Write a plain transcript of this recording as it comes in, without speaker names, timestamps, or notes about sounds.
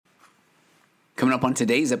Coming up on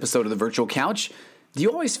today's episode of The Virtual Couch, do you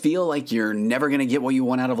always feel like you're never going to get what you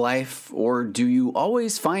want out of life? Or do you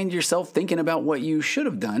always find yourself thinking about what you should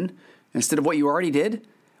have done instead of what you already did?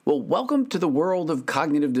 Well, welcome to the world of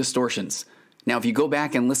cognitive distortions. Now, if you go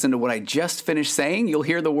back and listen to what I just finished saying, you'll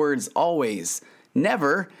hear the words always,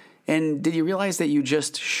 never, and did you realize that you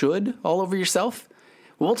just should all over yourself?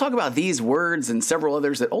 Well, we'll talk about these words and several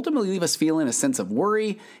others that ultimately leave us feeling a sense of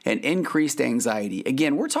worry and increased anxiety.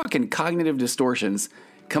 Again, we're talking cognitive distortions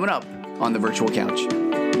coming up on The Virtual Couch.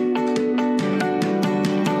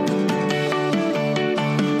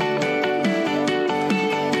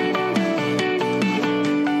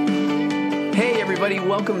 Hey everybody,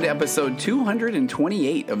 welcome to episode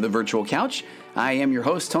 228 of The Virtual Couch. I am your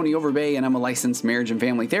host, Tony Overbay, and I'm a licensed marriage and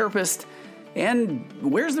family therapist. And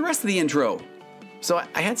where's the rest of the intro? So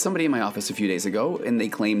I had somebody in my office a few days ago, and they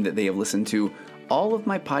claimed that they have listened to all of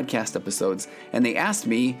my podcast episodes, and they asked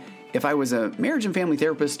me if I was a marriage and family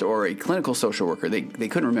therapist or a clinical social worker. They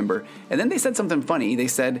couldn't remember. And then they said something funny. They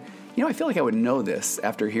said, I feel like I would know this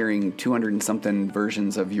after hearing 200 and something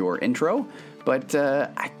versions of your intro, but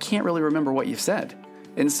I can't really remember what you've said.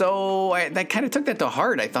 And so I kind of took that to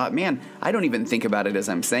heart. I thought, man, I don't even think about it as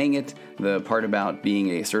I'm saying it. The part about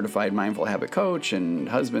being a certified mindful habit coach and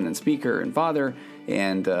husband and speaker and father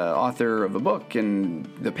and author of a book and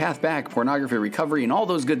the path back, pornography recovery, and all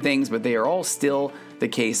those good things, but they are all still the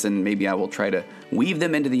case, and maybe I will try to weave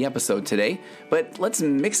them into the episode today. But let's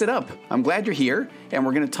mix it up. I'm glad you're here, and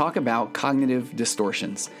we're going to talk about cognitive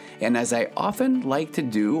distortions. And as I often like to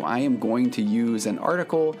do, I am going to use an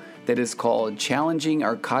article that is called Challenging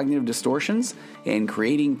Our Cognitive Distortions and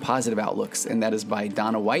Creating Positive Outlooks, and that is by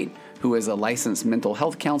Donna White, who is a licensed mental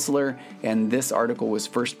health counselor, and this article was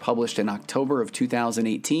first published in October of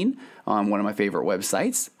 2018 on one of my favorite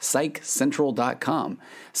websites, psychcentral.com.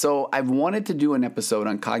 So I've wanted to do an episode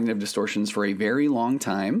on cognitive distortions for a very long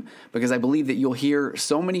time because I believe that you'll hear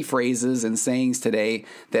so many phrases and sayings today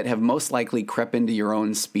that have most likely crept into your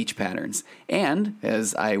own speech patterns. And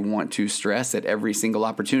as I want to stress at every single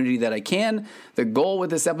opportunity that I can, the goal with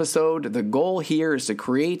this episode, the goal here is to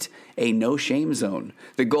create a no-shame zone.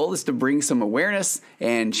 The goal is to bring some awareness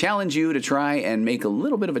and challenge you to try and make a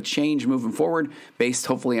little bit of a change moving forward based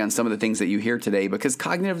hopefully on some of the things that you hear today, because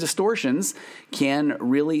cognitive distortions can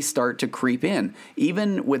really start to creep in.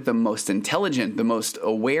 Even with the most intelligent, the most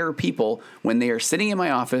aware people, when they are sitting in my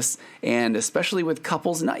office, and especially with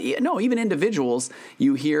couples, even individuals,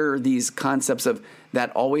 you hear these concepts of that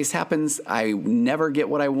always happens, I never get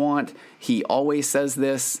what I want, he always says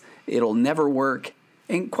this, it'll never work.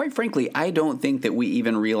 And quite frankly, I don't think that we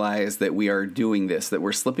even realize that we are doing this, that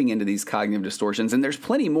we're slipping into these cognitive distortions. And there's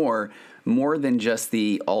plenty more than just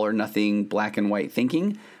the all or nothing black and white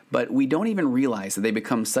thinking, but we don't even realize that they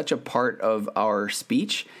become such a part of our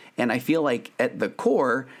speech. And I feel like at the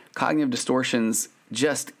core, cognitive distortions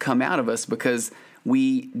just come out of us because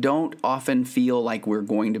we don't often feel like we're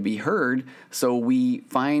going to be heard. So we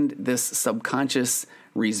find this subconscious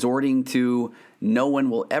resorting to, no one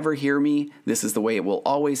will ever hear me. This is the way it will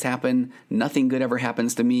always happen. Nothing good ever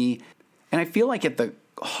happens to me. And I feel like at the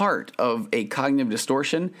heart of a cognitive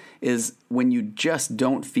distortion is when you just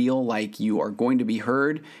don't feel like you are going to be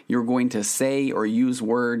heard, you're going to say or use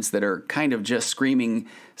words that are kind of just screaming,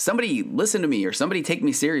 somebody listen to me or somebody take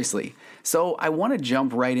me seriously. So I want to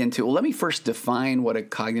jump right into, let me first define what a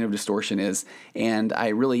cognitive distortion is. And I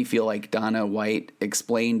really feel like Donna White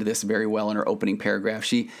explained this very well in her opening paragraph.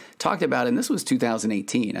 She talked about, and this was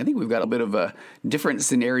 2018. I think we've got a bit of a different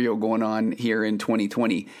scenario going on here in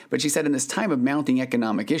 2020. But she said in this time of mounting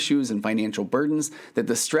economic issues and financial burdens, that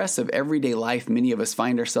the stress of everyday life, many of us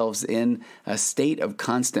find ourselves in a state of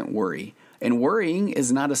constant worry. And worrying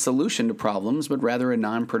is not a solution to problems, but rather a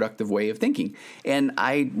non-productive way of thinking. And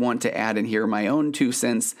I want to add in here my own 2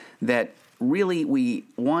 cents that really we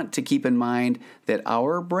want to keep in mind that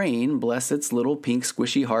our brain, bless its little pink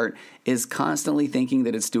squishy heart, is constantly thinking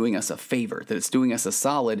that it's doing us a favor, that it's doing us a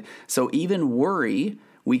solid. So even worry,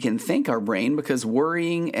 we can thank our brain, because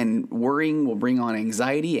worrying will bring on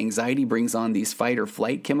anxiety. Anxiety brings on these fight or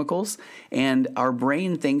flight chemicals. And our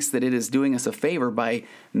brain thinks that it is doing us a favor by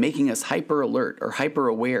making us hyper alert or hyper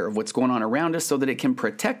aware of what's going on around us so that it can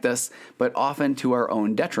protect us, but often to our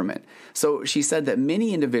own detriment. So she said that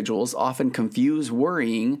many individuals often confuse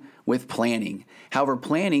worrying with planning. However,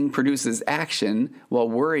 planning produces action, while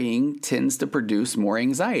worrying tends to produce more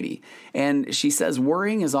anxiety. And she says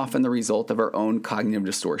worrying is often the result of our own cognitive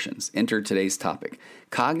distortions. Enter today's topic.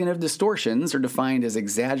 Cognitive distortions are defined as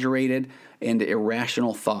exaggerated and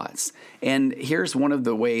irrational thoughts. And here's one of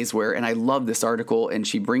the ways where, and I love this article, and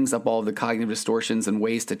she brings up all of the cognitive distortions and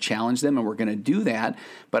ways to challenge them, and we're going to do that.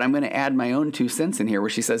 But I'm going to add my own 2 cents in here, where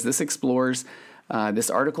she says this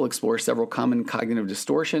article explores several common cognitive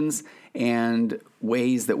distortions and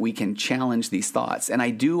ways that we can challenge these thoughts. And I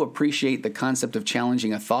do appreciate the concept of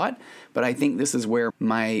challenging a thought, but I think this is where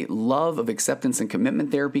my love of acceptance and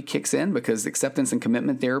commitment therapy kicks in, because acceptance and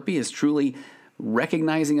commitment therapy is truly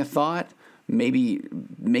recognizing a thought, maybe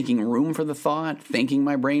making room for the thought, thanking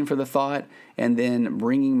my brain for the thought, and then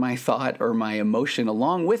bringing my thought or my emotion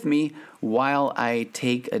along with me while I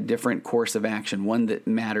take a different course of action, one that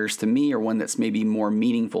matters to me or one that's maybe more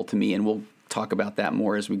meaningful to me. And we'll talk about that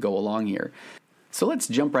more as we go along here. So let's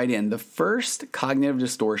jump right in. The first cognitive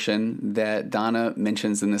distortion that Donna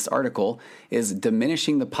mentions in this article is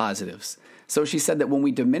diminishing the positives. So she said that when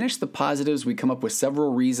we diminish the positives, we come up with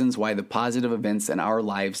several reasons why the positive events in our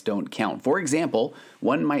lives don't count. For example,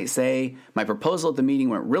 one might say, my proposal at the meeting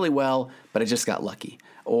went really well, but I just got lucky.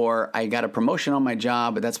 Or I got a promotion on my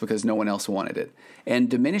job, but that's because no one else wanted it. And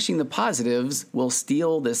diminishing the positives will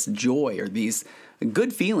steal this joy or these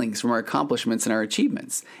good feelings from our accomplishments and our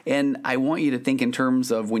achievements. And I want you to think in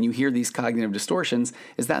terms of, when you hear these cognitive distortions,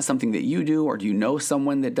 is that something that you do, or do you know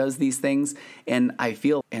someone that does these things? And I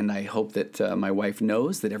feel, and I hope that my wife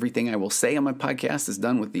knows that everything I will say on my podcast is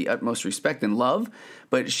done with the utmost respect and love,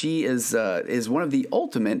 but she is one of the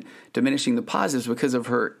ultimate diminishing the positives because of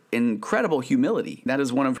her incredible humility. That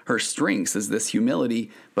is one of her strengths, is this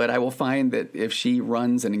humility. But I will find that if she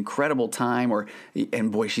runs an incredible time,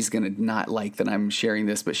 and boy, she's going to not like that I'm sharing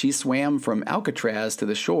this, but she swam from Alcatraz to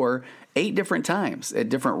the shore 8 different times at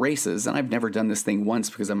different races. And I've never done this thing once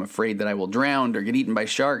because I'm afraid that I will drown or get eaten by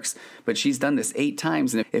sharks. But she's done this 8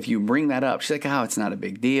 times. And if you bring that up, she's like, oh, it's not a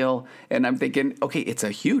big deal. And I'm thinking, okay, it's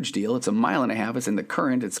a huge deal. It's 1.5 miles. It's in the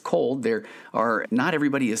current. It's cold. Not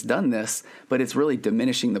everybody has done this, but it's really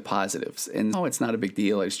diminishing the positives. And oh, it's not a big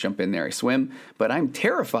deal. I just jump in there. I swim. But I'm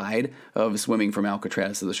terrified of swimming from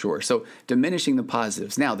Alcatraz to the shore. So diminishing the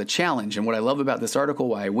positives. Now, the challenge, and what I love about this article,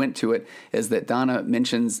 why I went to it, is that Donna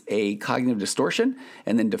mentions a cognitive distortion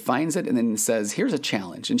and then defines it and then says, here's a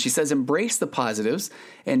challenge. And she says, embrace the positives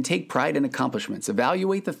and take pride in accomplishments.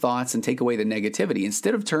 Evaluate the thoughts and take away the negativity.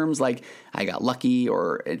 Instead of terms like, I got lucky,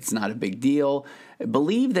 or it's not a big deal,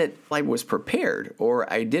 believe that I was prepared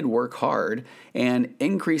or I did work hard, and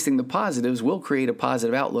increasing the positives will create a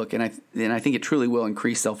positive outlook. And I think it truly will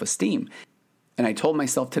increase self-esteem. And I told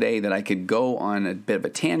myself today that I could go on a bit of a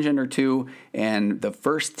tangent or two, and the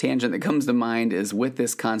first tangent that comes to mind is with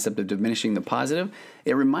this concept of diminishing the positive.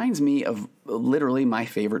 It reminds me of literally my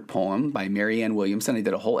favorite poem by Marianne Williamson. I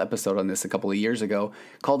did a whole episode on this a couple of years ago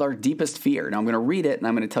called Our Deepest Fear. Now I'm going to read it, and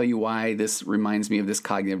I'm going to tell you why this reminds me of this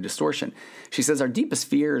cognitive distortion. She says, our deepest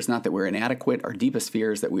fear is not that we're inadequate. Our deepest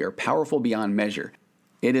fear is that we are powerful beyond measure.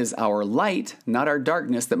 It is our light, not our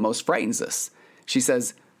darkness, that most frightens us. She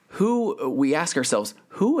says, we ask ourselves,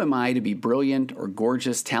 who am I to be brilliant or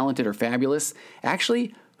gorgeous, talented or fabulous?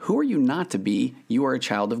 Actually, who are you not to be? You are a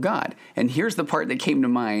child of God. And here's the part that came to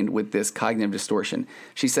mind with this cognitive distortion.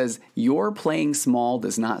 She says, your playing small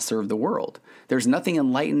does not serve the world. There's nothing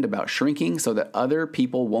enlightened about shrinking so that other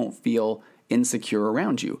people won't feel insecure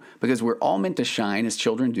around you, because we're all meant to shine as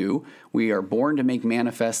children do. We are born to make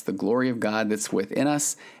manifest the glory of God that's within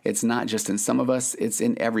us. It's not just in some of us, it's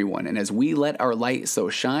in everyone. And as we let our light so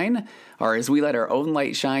shine, or as we let our own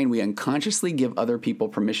light shine, we unconsciously give other people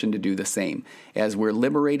permission to do the same. As we're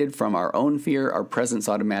liberated from our own fear, our presence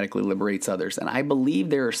automatically liberates others. And I believe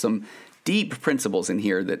there are some deep principles in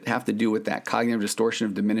here that have to do with that cognitive distortion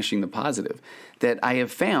of diminishing the positive, that I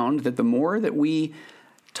have found that the more that we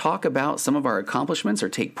talk about some of our accomplishments or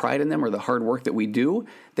take pride in them or the hard work that we do,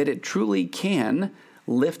 that it truly can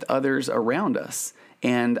lift others around us.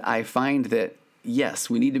 And I find that, yes,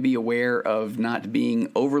 we need to be aware of not being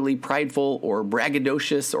overly prideful or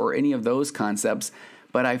braggadocious or any of those concepts.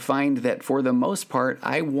 But I find that for the most part,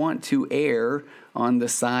 I want to err on the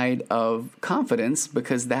side of confidence,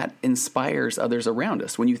 because that inspires others around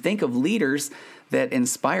us. When you think of leaders that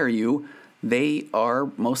inspire you, they are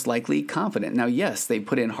most likely confident. Now, yes, they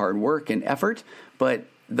put in hard work and effort, but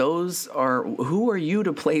who are you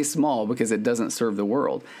to play small, because it doesn't serve the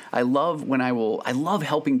world. I love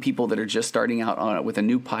helping people that are just starting out with a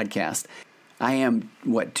new podcast. I am,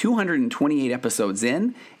 228 episodes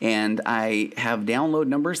in, and I have download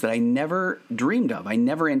numbers that I never dreamed of. I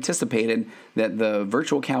never anticipated that the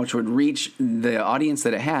virtual couch would reach the audience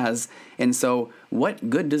that it has. And so what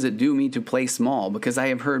good does it do me to play small? Because I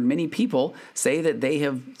have heard many people say that they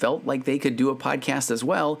have felt like they could do a podcast as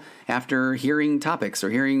well after hearing topics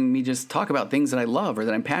or hearing me just talk about things that I love or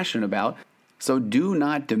that I'm passionate about. So do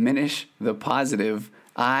not diminish the positive.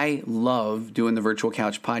 I love doing the Virtual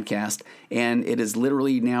Couch podcast, and it has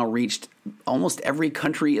literally now reached almost every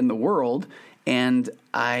country in the world, and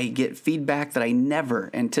I get feedback that I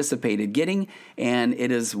never anticipated getting, and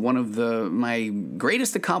it is one of my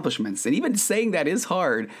greatest accomplishments. And even saying that is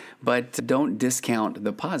hard, but don't discount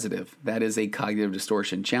the positive. That is a cognitive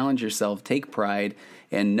distortion. Challenge yourself, take pride,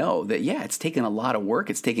 and know that, yeah, it's taken a lot of work,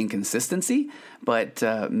 it's taken consistency, but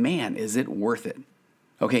man, is it worth it.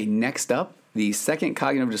 Okay, next up, the second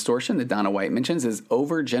cognitive distortion that Donna White mentions is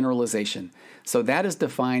overgeneralization. So that is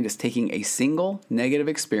defined as taking a single negative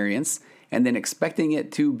experience and then expecting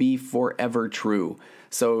it to be forever true.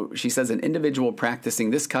 So she says an individual practicing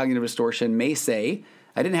this cognitive distortion may say,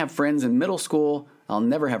 I didn't have friends in middle school, I'll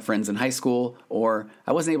never have friends in high school, or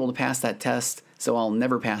I wasn't able to pass that test, so I'll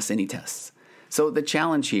never pass any tests. So the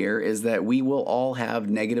challenge here is that we will all have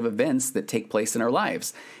negative events that take place in our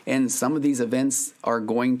lives. And some of these events are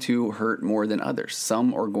going to hurt more than others.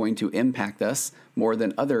 Some are going to impact us more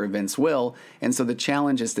than other events will. And so the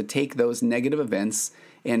challenge is to take those negative events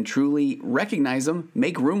and truly recognize them,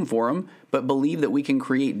 make room for them, but believe that we can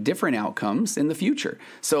create different outcomes in the future.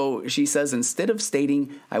 So she says, instead of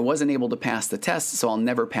stating, I wasn't able to pass the test, so I'll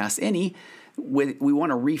never pass any, we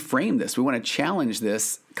want to reframe this. We want to challenge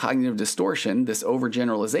this cognitive distortion, this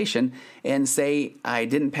overgeneralization, and say, I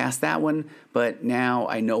didn't pass that one, but now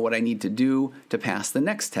I know what I need to do to pass the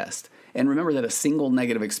next test. And remember that a single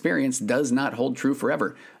negative experience does not hold true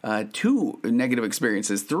forever. 2 negative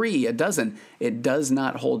experiences, 3, a dozen, it does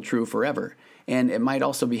not hold true forever. And it might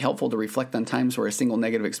also be helpful to reflect on times where a single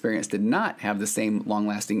negative experience did not have the same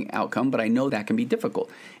long-lasting outcome, but I know that can be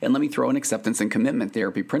difficult. And let me throw an acceptance and commitment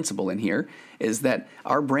therapy principle in here, is that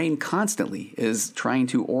our brain constantly is trying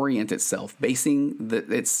to orient itself, basing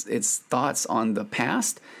its thoughts on the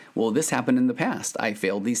past. Well, this happened in the past. I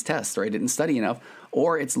failed these tests, or I didn't study enough.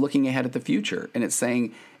 Or it's looking ahead at the future, and it's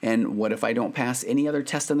saying, and what if I don't pass any other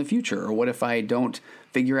test in the future? Or what if I don't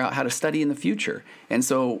figure out how to study in the future? And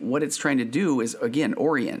so what it's trying to do is, again,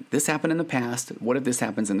 orient. This happened in the past. What if this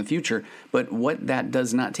happens in the future? But what that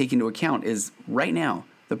does not take into account is right now,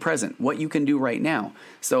 the present, what you can do right now.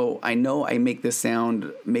 So I know I make this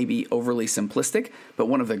sound maybe overly simplistic, but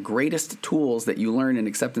one of the greatest tools that you learn in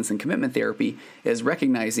acceptance and commitment therapy is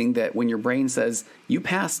recognizing that when your brain says you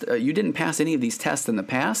didn't pass any of these tests in the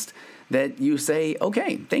past, that you say,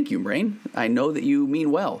 okay, thank you, brain. I know that you mean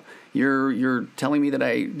well. You're telling me that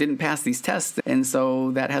I didn't pass these tests, and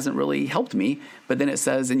so that hasn't really helped me. But then it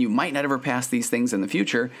says, and you might not ever pass these things in the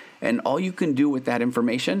future. And all you can do with that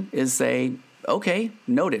information is say, okay,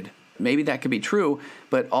 noted. Maybe that could be true,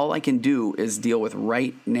 but all I can do is deal with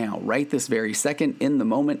right now, right this very second, in the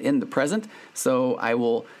moment, in the present. So I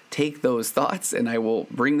will take those thoughts and I will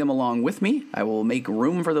bring them along with me. I will make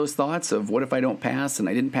room for those thoughts of what if I don't pass and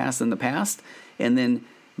I didn't pass in the past, and then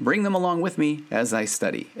bring them along with me as I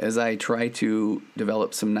study, as I try to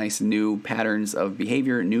develop some nice new patterns of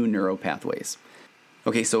behavior, new neural pathways.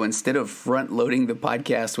 Okay, so instead of front-loading the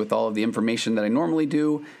podcast with all of the information that I normally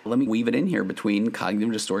do, let me weave it in here between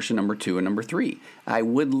cognitive distortion number 2 and number 3. I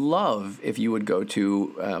would love if you would go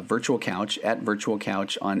to Virtual Couch, at Virtual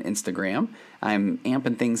Couch on Instagram. I'm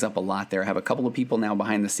amping things up a lot there. I have a couple of people now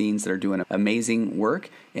behind the scenes that are doing amazing work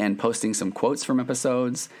and posting some quotes from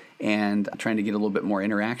episodes and trying to get a little bit more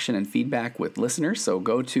interaction and feedback with listeners. So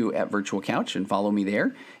go to at Virtual Couch and follow me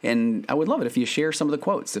there. And I would love it if you share some of the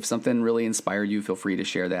quotes. If something really inspired you, feel free to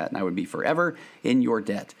share that, and I would be forever in your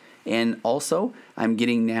debt. And also, I'm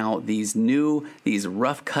getting now these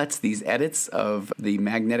rough cuts, these edits of the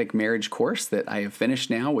Magnetic Marriage course that I have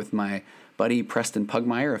finished now with my buddy Preston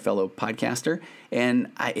Pugmire, a fellow podcaster,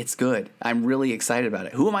 and it's good. I'm really excited about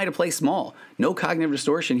it. Who am I to play small? No cognitive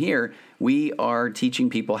distortion here. We are teaching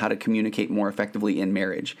people how to communicate more effectively in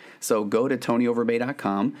marriage. So go to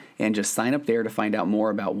tonyoverbay.com and just sign up there to find out more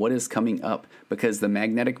about what is coming up, because the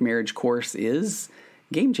Magnetic Marriage course is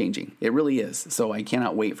game-changing. It really is. So I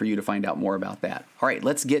cannot wait for you to find out more about that. All right,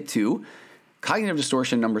 let's get to Cognitive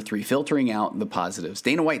distortion number 3, filtering out the positives.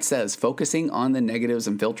 Dana White says focusing on the negatives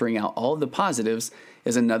and filtering out all of the positives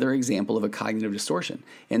is another example of a cognitive distortion.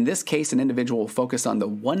 In this case, an individual will focus on the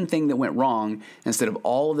one thing that went wrong instead of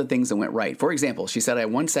all of the things that went right. For example, she said, I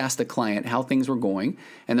once asked a client how things were going,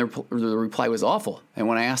 and the reply was awful. And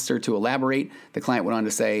when I asked her to elaborate, the client went on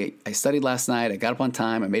to say, I studied last night, I got up on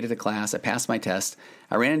time, I made it to class, I passed my test,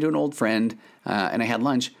 I ran into an old friend, and I had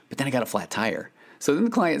lunch, but then I got a flat tire. So then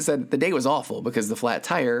the client said the day was awful because of the flat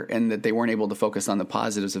tire and that they weren't able to focus on the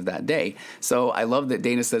positives of that day. So I love that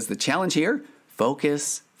Dana says the challenge here,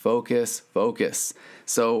 focus, focus, focus.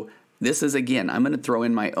 So this is, again, I'm going to throw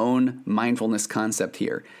in my own mindfulness concept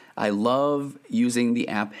here. I love using the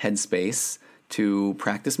app Headspace to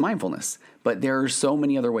practice mindfulness. But there are so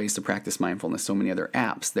many other ways to practice mindfulness, so many other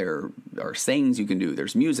apps. There are sayings you can do.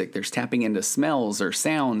 There's music. There's tapping into smells or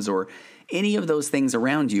sounds or any of those things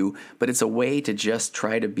around you. But it's a way to just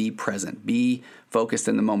try to be present, be focused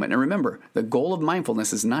in the moment. And remember, the goal of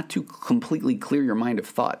mindfulness is not to completely clear your mind of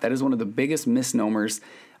thought. That is one of the biggest misnomers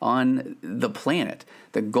on the planet.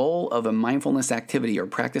 The goal of a mindfulness activity or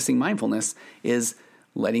practicing mindfulness is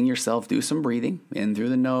letting yourself do some breathing in through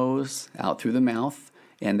the nose, out through the mouth,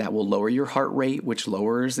 and that will lower your heart rate, which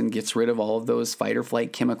lowers and gets rid of all of those fight or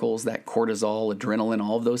flight chemicals, that cortisol, adrenaline,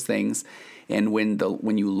 all of those things. And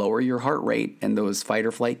when you lower your heart rate and those fight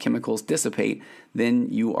or flight chemicals dissipate,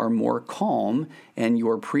 then you are more calm, and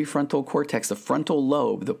your prefrontal cortex, the frontal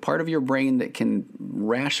lobe, the part of your brain that can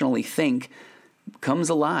rationally think, comes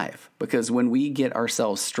alive. Because when we get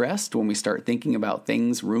ourselves stressed, when we start thinking about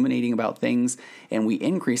things, ruminating about things, and we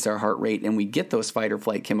increase our heart rate and we get those fight or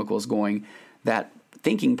flight chemicals going, that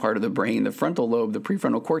thinking part of the brain, the frontal lobe, the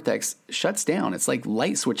prefrontal cortex, shuts down. It's like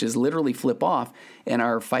light switches literally flip off, and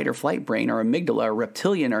our fight or flight brain, our amygdala, our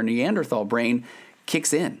reptilian, our Neanderthal brain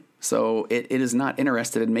kicks in. So it is not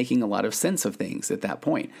interested in making a lot of sense of things at that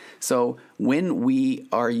point. So when we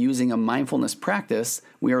are using a mindfulness practice,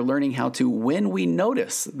 we are learning how to, when we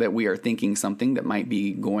notice that we are thinking something that might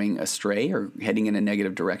be going astray or heading in a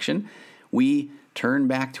negative direction, we turn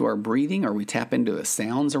back to our breathing, or we tap into the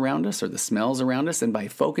sounds around us or the smells around us. And by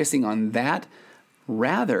focusing on that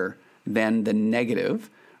rather than the negative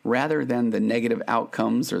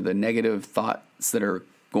outcomes or the negative thoughts that are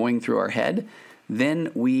going through our head,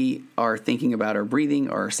 then we are thinking about our breathing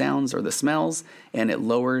or our sounds or the smells, and it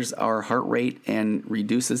lowers our heart rate and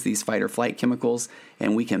reduces these fight or flight chemicals,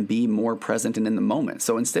 and we can be more present and in the moment.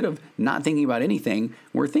 So instead of not thinking about anything,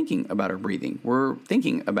 we're thinking about our breathing. We're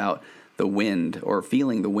thinking about the wind, or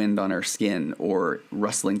feeling the wind on our skin, or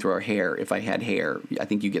rustling through our hair. If I had hair, I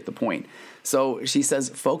think you get the point. So she says,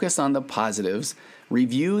 focus on the positives,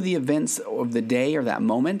 review the events of the day or that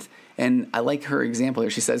moment. And I like her example here.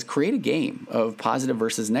 She says, create a game of positive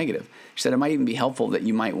versus negative. She said it might even be helpful that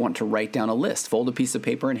you might want to write down a list, fold a piece of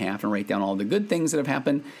paper in half and write down all the good things that have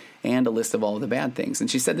happened and a list of all of the bad things. And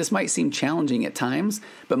she said this might seem challenging at times,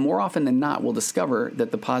 but more often than not, we'll discover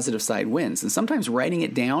that the positive side wins. And sometimes writing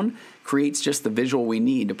it down creates just the visual we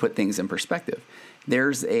need to put things in perspective.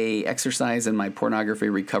 There's a exercise in my pornography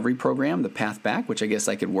recovery program, the Path Back, which I guess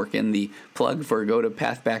I could work in the plug for. Go to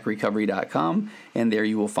pathbackrecovery.com, and there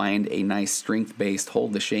you will find a nice strength-based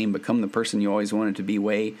hold the shame, become the person you always wanted to be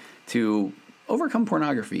way to overcome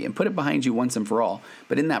pornography and put it behind you once and for all.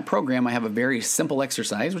 But in that program, I have a very simple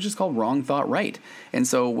exercise, which is called Wrong Thought Right. And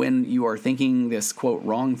so when you are thinking this, quote,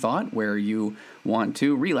 wrong thought, where you want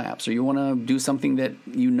to relapse or you want to do something that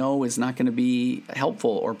you know is not going to be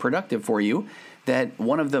helpful or productive for you, that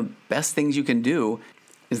one of the best things you can do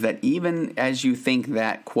is that even as you think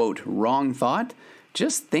that, quote, wrong thought,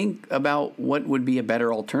 just think about what would be a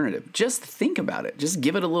better alternative. Just think about it. Just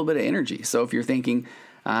give it a little bit of energy. So if you're thinking,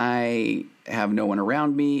 I have no one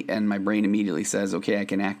around me, and my brain immediately says, okay, I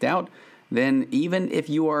can act out, then even if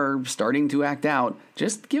you are starting to act out,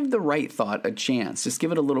 just give the right thought a chance. Just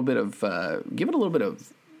give it a little bit of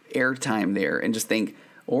airtime there, and just think,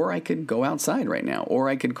 or I could go outside right now, or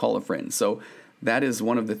I could call a friend. So that is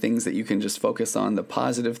one of the things that you can just focus on, the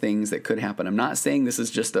positive things that could happen. I'm not saying this is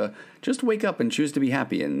just wake up and choose to be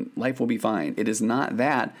happy and life will be fine. It is not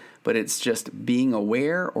that, but it's just being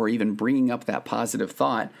aware or even bringing up that positive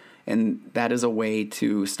thought. And that is a way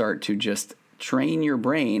to start to just train your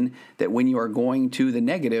brain that when you are going to the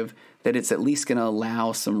negative, that it's at least going to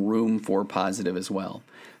allow some room for positive as well.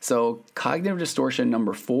 So cognitive distortion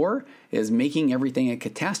number 4 is making everything a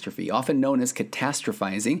catastrophe, often known as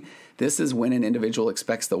catastrophizing. This is when an individual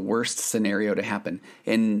expects the worst scenario to happen.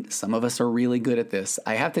 And some of us are really good at this.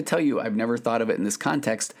 I have to tell you, I've never thought of it in this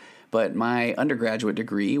context, but my undergraduate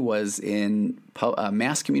degree was in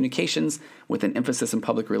mass communications with an emphasis in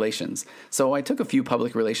public relations. So I took a few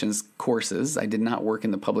public relations courses. I did not work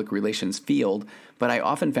in the public relations field, but I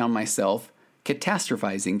often found myself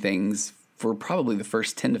catastrophizing things for probably the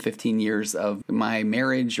first 10 to 15 years of my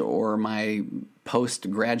marriage or my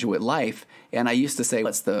postgraduate life. And I used to say,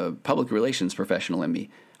 what's the public relations professional in me?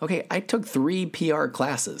 Okay, I took 3 PR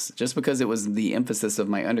classes. Just because it was the emphasis of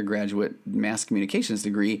my undergraduate mass communications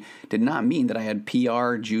degree did not mean that I had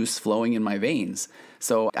PR juice flowing in my veins.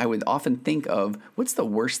 So I would often think of what's the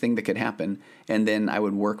worst thing that could happen, and then I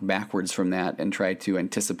would work backwards from that and try to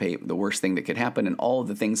anticipate the worst thing that could happen and all of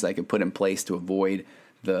the things I could put in place to avoid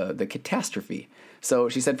the catastrophe. So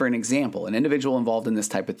she said, for an example, an individual involved in this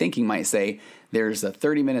type of thinking might say, there's a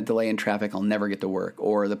 30-minute delay in traffic, I'll never get to work.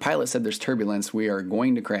 Or the pilot said there's turbulence, we are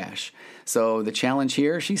going to crash. So the challenge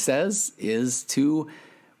here, she says, is to,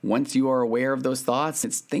 once you are aware of those thoughts,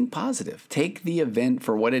 it's think positive. Take the event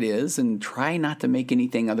for what it is and try not to make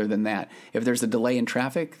anything other than that. If there's a delay in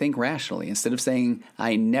traffic, think rationally. Instead of saying,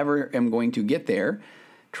 I never am going to get there,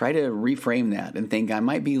 try to reframe that and think, I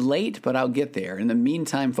might be late, but I'll get there. In the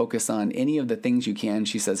meantime, focus on any of the things you can.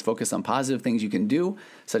 She says, focus on positive things you can do,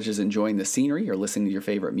 such as enjoying the scenery or listening to your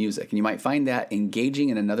favorite music. And you might find that engaging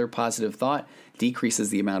in another positive thought decreases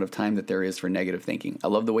the amount of time that there is for negative thinking. I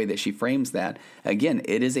love the way that she frames that. Again,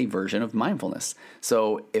 it is a version of mindfulness.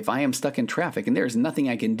 So if I am stuck in traffic and there's nothing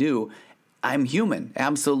I can do, I'm human.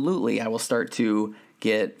 Absolutely, I will start to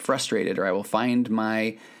get frustrated, or I will find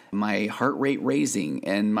my heart rate raising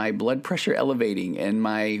and my blood pressure elevating and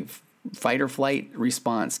my fight or flight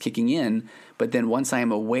response kicking in. But then once I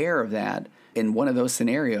am aware of that, in one of those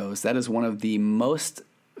scenarios, that is one of the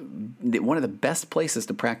best places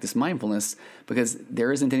to practice mindfulness, because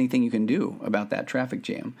there isn't anything you can do about that traffic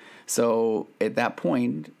jam. So at that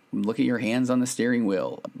point, look at your hands on the steering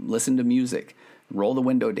wheel, listen to music, roll the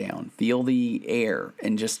window down, feel the air,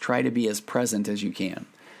 and just try to be as present as you can.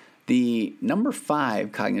 The number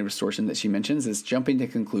 5 cognitive distortion that she mentions is jumping to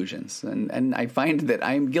conclusions. And I find that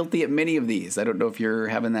I'm guilty at many of these. I don't know if you're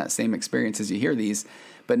having that same experience as you hear these.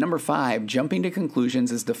 But number 5, jumping to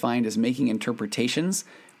conclusions is defined as making interpretations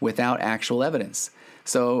without actual evidence.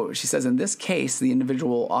 So she says in this case, the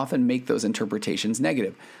individual will often make those interpretations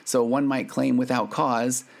negative. So one might claim without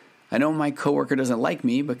cause, I know my coworker doesn't like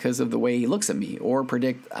me because of the way he looks at me, or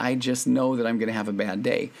predict, I just know that I'm going to have a bad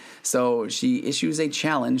day. So she issues a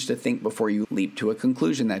challenge to think before you leap to a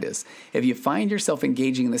conclusion, that is. If you find yourself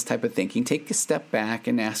engaging in this type of thinking, take a step back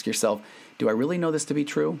and ask yourself, do I really know this to be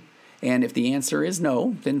true? And if the answer is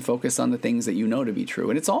no, then focus on the things that you know to be true.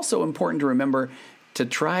 And it's also important to remember to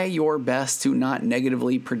try your best to not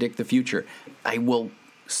negatively predict the future. I will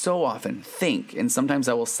so often think, and sometimes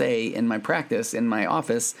I will say in my practice, in my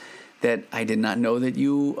office, that I did not know that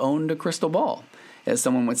you owned a crystal ball, as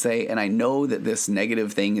someone would say, and I know that this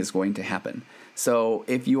negative thing is going to happen. So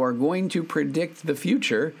if you are going to predict the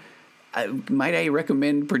future, might I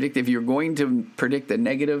recommend if you're going to predict a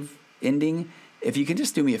negative ending, if you can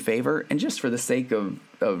just do me a favor, and just for the sake of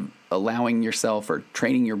allowing yourself or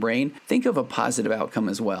training your brain, think of a positive outcome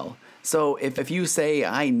as well. So if you say,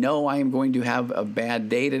 I know I am going to have a bad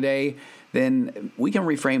day today, then we can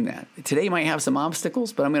reframe that. Today might have some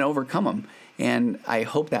obstacles, but I'm going to overcome them. And I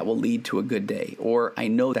hope that will lead to a good day, or I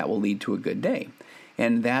know that will lead to a good day.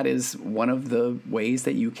 And that is one of the ways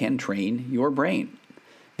that you can train your brain.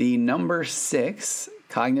 The number 6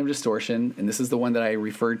 cognitive distortion, and this is the one that I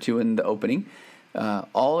referred to in the opening,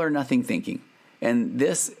 all or nothing thinking. And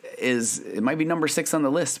it might be number 6 on the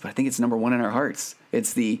list, but I think it's number 1 in our hearts.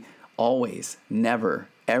 It's the always, never,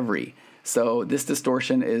 every. So this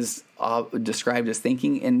distortion is described as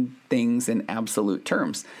thinking in things in absolute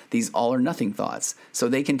terms, these all or nothing thoughts. So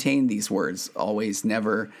they contain these words, always,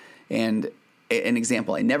 never, and an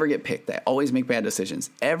example, I never get picked. I always make bad decisions.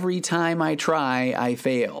 Every time I try, I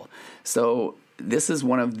fail. So this is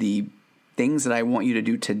one of the things that I want you to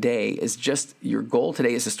do today, is just your goal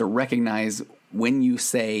today is just to recognize when you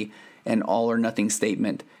say an all or nothing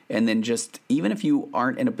statement. And then just, even if you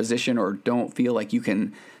aren't in a position or don't feel like you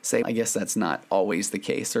can say, I guess that's not always the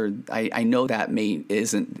case, or I know that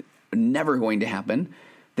isn't never going to happen,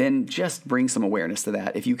 then just bring some awareness to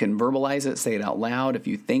that. If you can verbalize it, say it out loud. If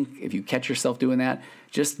you catch yourself doing that,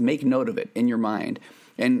 just make note of it in your mind.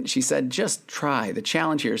 And she said, just try. The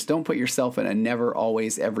challenge here is don't put yourself in a never,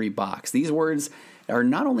 always, every box. These words are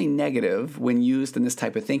not only negative when used in this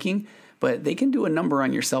type of thinking, but they can do a number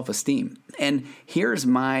on your self-esteem. And here's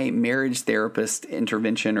my marriage therapist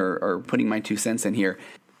intervention, or putting my 2 cents in here.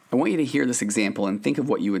 I want you to hear this example and think of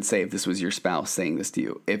what you would say if this was your spouse saying this to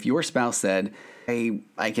you. If your spouse said, "Hey,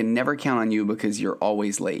 I can never count on you because you're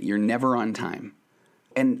always late. You're never on time."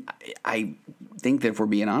 And I think that if we're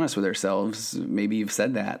being honest with ourselves, maybe you've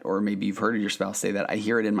said that, or maybe you've heard your spouse say that. I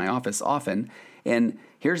hear it in my office often. And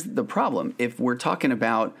here's the problem. If we're talking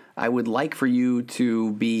about, I would like for you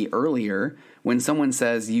to be earlier, when someone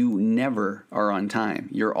says you never are on time,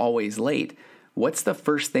 you're always late, what's the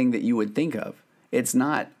first thing that you would think of? It's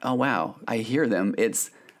not, oh, wow, I hear them. It's,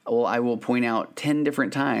 well, I will point out 10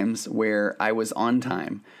 different times where I was on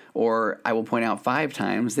time, or I will point out 5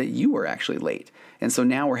 times that you were actually late. And so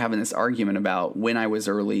now we're having this argument about when I was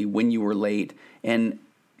early, when you were late, and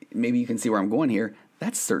maybe you can see where I'm going here.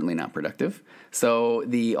 That's certainly not productive. So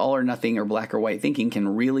the all or nothing or black or white thinking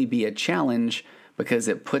can really be a challenge because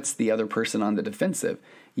it puts the other person on the defensive.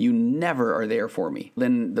 You never are there for me.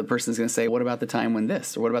 Then the person's going to say, what about the time when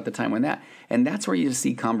this? Or what about the time when that? And that's where you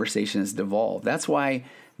see conversations devolve. That's why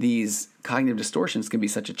these cognitive distortions can be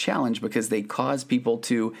such a challenge, because they cause people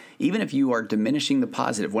to, even if you are diminishing the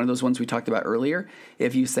positive, one of those ones we talked about earlier,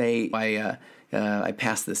 if you say, I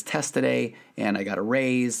passed this test today and I got a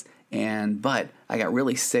raise, but I got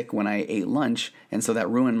really sick when I ate lunch, and so that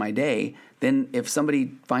ruined my day. Then if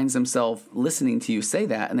somebody finds themselves listening to you say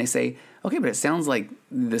that and they say, okay, but it sounds like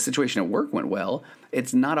the situation at work went well,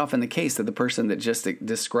 it's not often the case that the person that just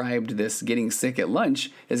described this getting sick at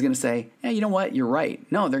lunch is going to say, hey, you know what, you're right.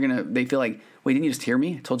 No, they feel like, wait, didn't you just hear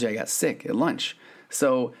me? I told you I got sick at lunch.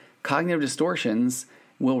 So cognitive distortions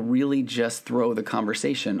will really just throw the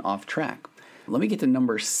conversation off track. Let me get to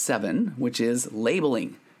number 7, which is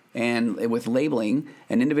labeling. And with labeling,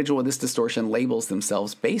 an individual with this distortion labels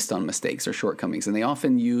themselves based on mistakes or shortcomings, and they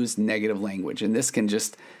often use negative language, and this can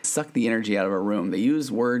just suck the energy out of a room. They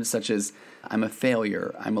use words such as, I'm a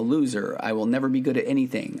failure, I'm a loser, I will never be good at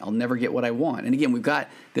anything, I'll never get what I want. And again,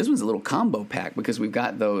 this one's a little combo pack, because we've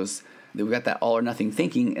got that all or nothing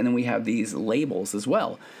thinking, and then we have these labels as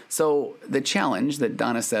well. So the challenge that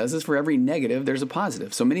Donna says is, for every negative, there's a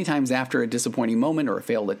positive. So many times after a disappointing moment or a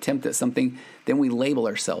failed attempt at something, then we label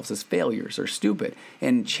ourselves as failures or stupid.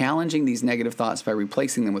 And challenging these negative thoughts by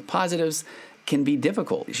replacing them with positives can be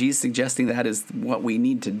difficult. She's suggesting that is what we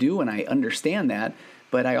need to do, and I understand that.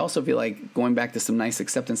 But I also feel like going back to some nice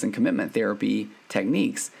acceptance and commitment therapy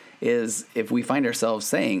techniques is, if we find ourselves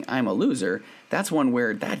saying, I'm a loser, that's one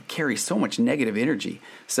where that carries so much negative energy.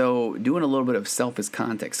 So doing a little bit of self as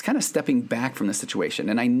context, kind of stepping back from the situation.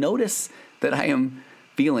 And I notice that I am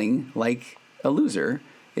feeling like a loser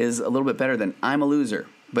is a little bit better than I'm a loser.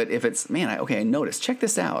 But if it's, I noticed, check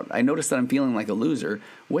this out. I noticed that I'm feeling like a loser.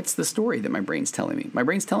 What's the story that my brain's telling me? My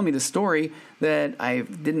brain's telling me the story that I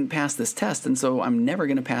didn't pass this test, and so I'm never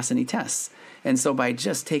going to pass any tests. And so by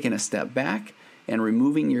just taking a step back and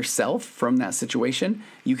removing yourself from that situation,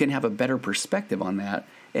 you can have a better perspective on that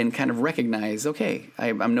and kind of recognize, okay,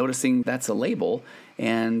 I'm noticing that's a label,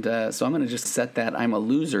 and so I'm going to just set that I'm a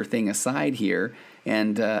loser thing aside here,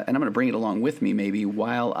 and I'm going to bring it along with me maybe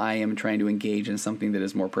while I am trying to engage in something that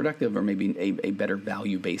is more productive, or maybe a better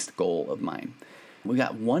value-based goal of mine. We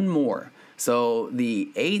got one more. So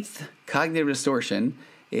the 8th cognitive distortion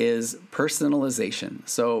is personalization.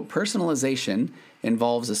 So personalization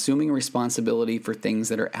involves assuming responsibility for things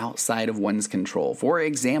that are outside of one's control. For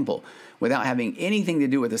example, without having anything to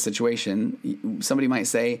do with the situation, somebody might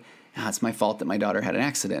say, it's my fault that my daughter had an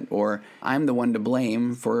accident, or I'm the one to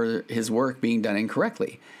blame for his work being done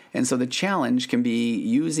incorrectly. And so the challenge can be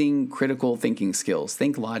using critical thinking skills.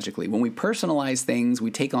 Think logically. When we personalize things,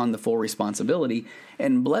 we take on the full responsibility.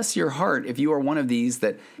 And bless your heart if you are one of these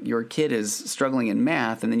that your kid is struggling in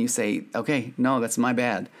math, and then you say, okay, no, that's my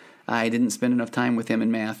bad. I didn't spend enough time with him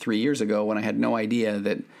in math 3 years ago when I had no idea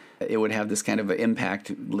that it would have this kind of an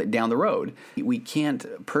impact down the road. We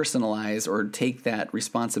can't personalize or take that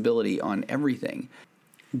responsibility on everything.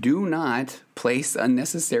 Do not place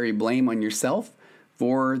unnecessary blame on yourself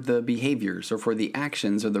for the behaviors or for the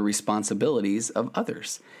actions or the responsibilities of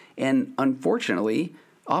others. And unfortunately,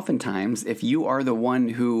 oftentimes, if you are the one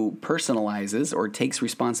who personalizes or takes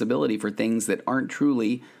responsibility for things that aren't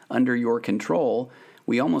truly under your control,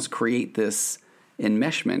 we almost create this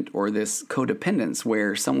enmeshment or this codependence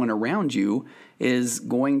where someone around you is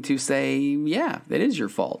going to say, yeah, that is your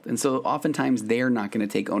fault. And so oftentimes they're not going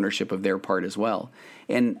to take ownership of their part as well.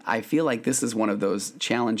 And I feel like this is one of those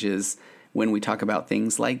challenges when we talk about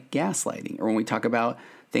things like gaslighting, or when we talk about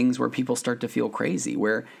things where people start to feel crazy,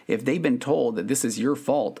 where if they've been told that this is your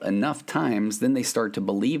fault enough times, then they start to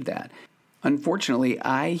believe that. Unfortunately,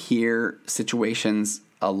 I hear situations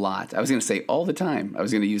a lot. I was going to say all the time. I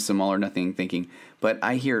was going to use some all or nothing thinking, but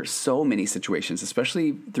I hear so many situations,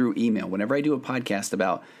 especially through email, whenever I do a podcast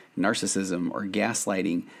about narcissism or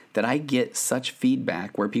gaslighting, that I get such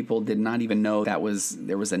feedback where people did not even know there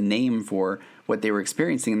was a name for what they were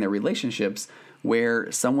experiencing in their relationships,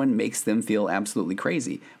 where someone makes them feel absolutely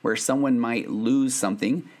crazy, where someone might lose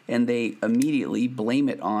something and they immediately blame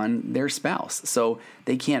it on their spouse. So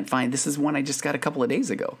they can't find, this is one I just got a couple of days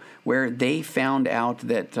ago, where they found out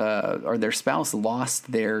that, or their spouse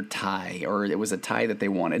lost their tie, or it was a tie that they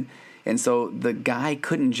wanted. And so the guy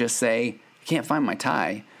couldn't just say, I can't find my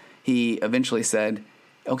tie. He eventually said,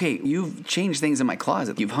 okay, you've changed things in my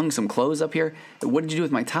closet. You've hung some clothes up here. What did you do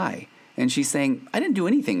with my tie? And she's saying, I didn't do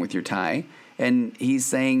anything with your tie. And he's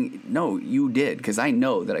saying, no, you did, because I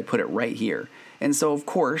know that I put it right here. And so, of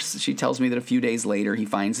course, she tells me that a few days later he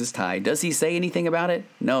finds his tie. Does he say anything about it?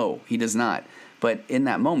 No, he does not. But in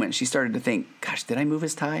that moment, she started to think, gosh, did I move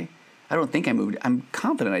his tie? I don't think I moved it. I'm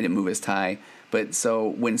confident I didn't move his tie. But so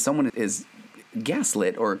when someone is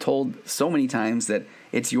gaslit or told so many times that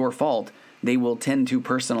it's your fault, they will tend to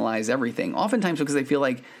personalize everything, oftentimes because they feel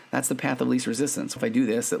like that's the path of least resistance. If I do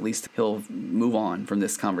this, at least he'll move on from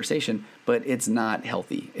this conversation. But it's not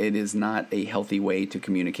healthy. It is not a healthy way to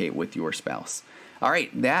communicate with your spouse. All right,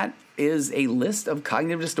 that is a list of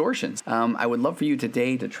cognitive distortions. I would love for you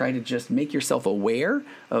today to try to just make yourself aware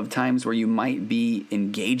of times where you might be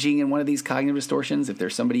engaging in one of these cognitive distortions. If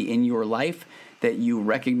there's somebody in your life that you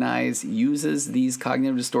recognize uses these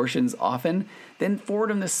cognitive distortions often, then forward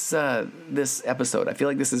them this episode. I feel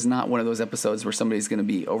like this is not one of those episodes where somebody's going to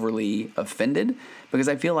be overly offended, because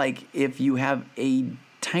I feel like if you have a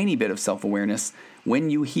tiny bit of self-awareness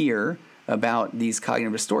when you hear about these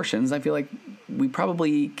cognitive distortions, I feel like we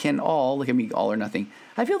probably can all, look at me, all or nothing.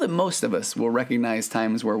 I feel that most of us will recognize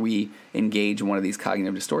times where we engage in one of these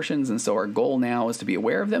cognitive distortions, and so our goal now is to be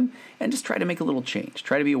aware of them and just try to make a little change.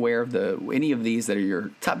 Try to be aware of any of these that are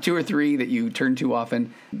your top 2 or 3 that you turn to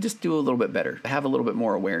often. Just do a little bit better. Have a little bit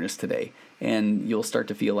more awareness today, and you'll start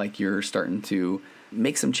to feel like you're starting to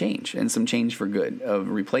make some change, and some change for good, of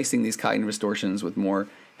replacing these cognitive distortions with more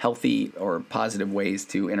healthy or positive ways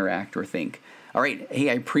to interact or think. All right. Hey,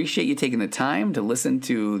 I appreciate you taking the time to listen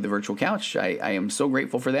to the Virtual Couch. I am so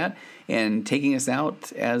grateful for that. And taking us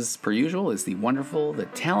out, as per usual, is the wonderful, the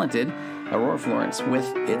talented Aurora Florence with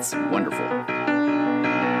It's Wonderful.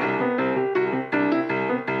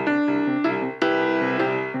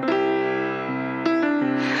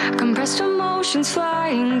 Compressed emotions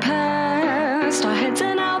flying past, our heads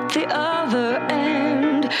and out the other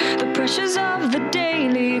end. The pressures of the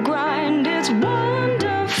daily grind, it's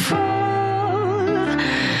wonderful.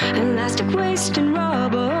 Elastic waste and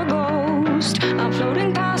rubber ghost, I'm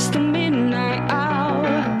floating past the midnight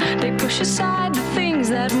hour. They push aside the things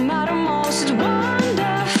that matter.